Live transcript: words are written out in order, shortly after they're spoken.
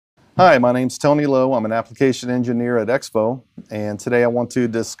Hi, my name's Tony Lowe. I'm an application engineer at Expo, and today I want to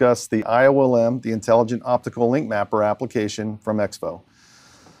discuss the iOLM, the Intelligent Optical Link Mapper application from Expo.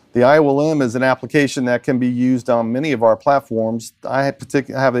 The iOLM is an application that can be used on many of our platforms. I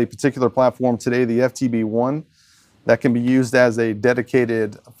have a particular platform today, the FTB1, that can be used as a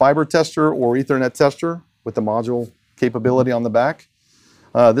dedicated fiber tester or Ethernet tester with the module capability on the back.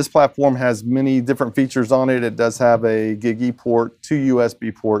 This platform has many different features on it. It does have a GigE port, 2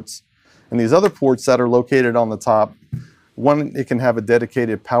 USB ports, and these other ports that are located on the top, one, it can have a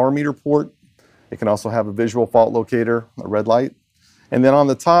dedicated power meter port. It can also have a visual fault locator, a red light. And then on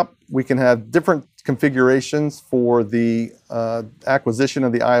the top, we can have different configurations for the acquisition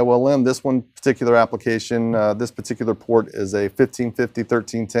of the iOLM. This one particular application, this particular port is a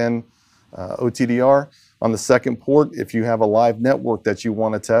 1550-1310 OTDR. On the second port, if you have a live network that you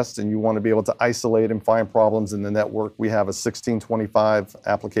want to test and you want to be able to isolate and find problems in the network, we have a 1625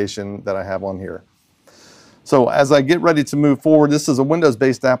 application that I have on here. So as I get ready to move forward, this is a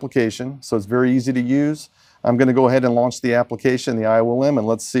Windows-based application, so it's very easy to use. I'm going to go ahead and launch the application, the iOLM, and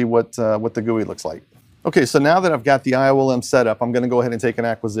let's see what the GUI looks like. Okay, so now that I've got the iOLM set up, I'm going to go ahead and take an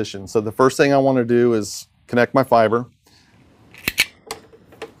acquisition. So the first thing I want to do is connect my fiber,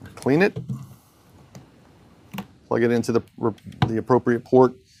 clean it, plug it into the appropriate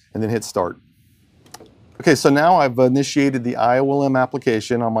port, and then hit start. Okay, so now I've initiated the iOLM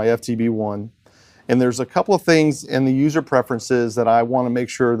application on my FTB1, and there's a couple of things in the user preferences that I want to make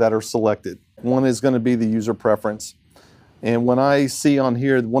sure that are selected. One is going to be the user preference. And when I see on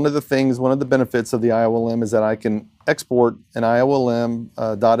here, one of the benefits of the iOLM is that I can export an iOLM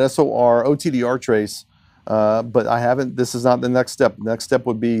 .SOR OTDR trace, but I haven't, this is not the next step. The next step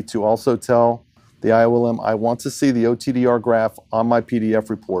would be to also tell the iOLM, I want to see the OTDR graph on my PDF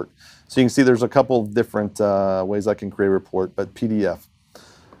report. So you can see there's a couple of different ways I can create a report, but PDF.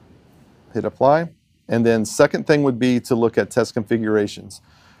 Hit apply. And then second thing would be to look at test configurations.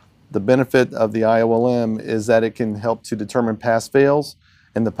 The benefit of the iOLM is that it can help to determine pass-fails,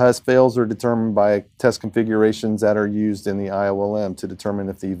 and the pass-fails are determined by test configurations that are used in the iOLM to determine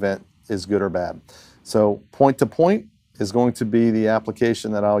if the event is good or bad. So point-to-point is going to be the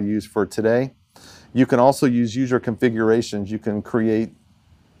application that I'll use for today. You can also use user configurations. You can create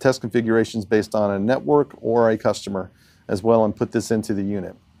test configurations based on a network or a customer as well and put this into the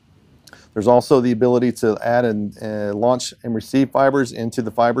unit. There's also the ability to add and launch and receive fibers into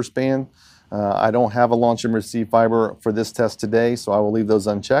the fiber span. I don't have a launch and receive fiber for this test today, so I will leave those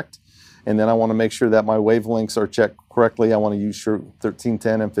unchecked. And then I want to make sure that my wavelengths are checked correctly. I want to use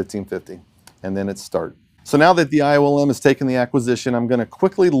 1310 and 1550, and then it's start. So now that the iOLM has taken the acquisition, I'm going to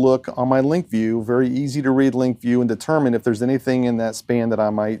quickly look on my link view, very easy to read link view, and determine if there's anything in that span that I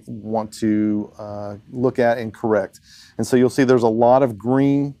might want to look at and correct. And so you'll see there's a lot of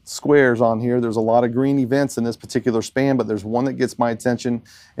green squares on here. There's a lot of green events in this particular span, but there's one that gets my attention,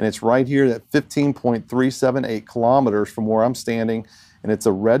 and it's right here at 15.378 kilometers from where I'm standing, and it's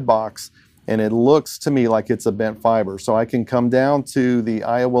a red box. And it looks to me like it's a bent fiber. So I can come down to the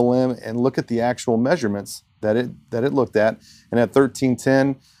iOLM and look at the actual measurements that it looked at. And at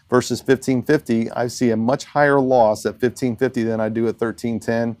 1310 versus 1550, I see a much higher loss at 1550 than I do at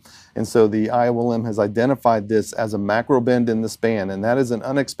 1310. And so the iOLM has identified this as a macro bend in the span. And that is an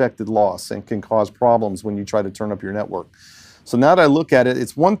unexpected loss and can cause problems when you try to turn up your network. So now that I look at it,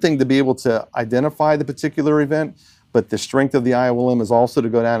 it's one thing to be able to identify the particular event, but the strength of the iOLM is also to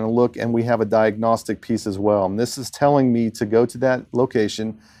go down and look, and we have a diagnostic piece as well. And this is telling me to go to that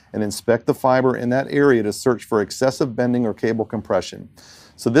location and inspect the fiber in that area to search for excessive bending or cable compression.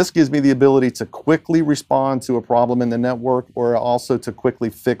 So this gives me the ability to quickly respond to a problem in the network, or also to quickly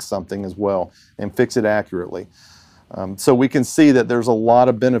fix something as well and fix it accurately. So we can see that there's a lot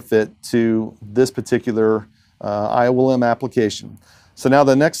of benefit to this particular iOLM application. So now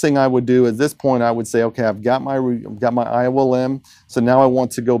the next thing I would do at this point, I would say, okay, I've got my iOLM. So now I want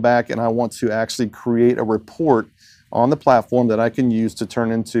to go back and I want to actually create a report on the platform that I can use to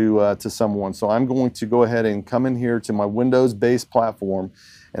turn into to someone. So I'm going to go ahead and come in here to my Windows-based platform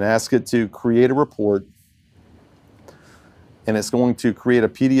and ask it to create a report. And it's going to create a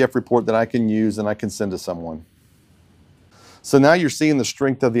PDF report that I can use and I can send to someone. So now you're seeing the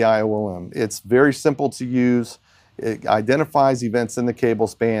strength of the iOLM. It's very simple to use. It identifies events in the cable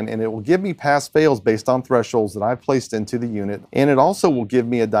span, and it will give me pass-fails based on thresholds that I've placed into the unit. And it also will give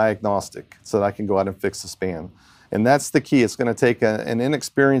me a diagnostic so that I can go out and fix the span. And that's the key. It's going to take an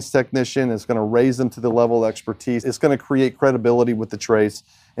inexperienced technician. It's going to raise them to the level of expertise. It's going to create credibility with the trace,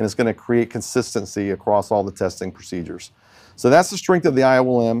 and it's going to create consistency across all the testing procedures. So that's the strength of the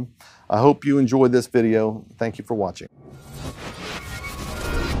iOLM. I hope you enjoyed this video. Thank you for watching.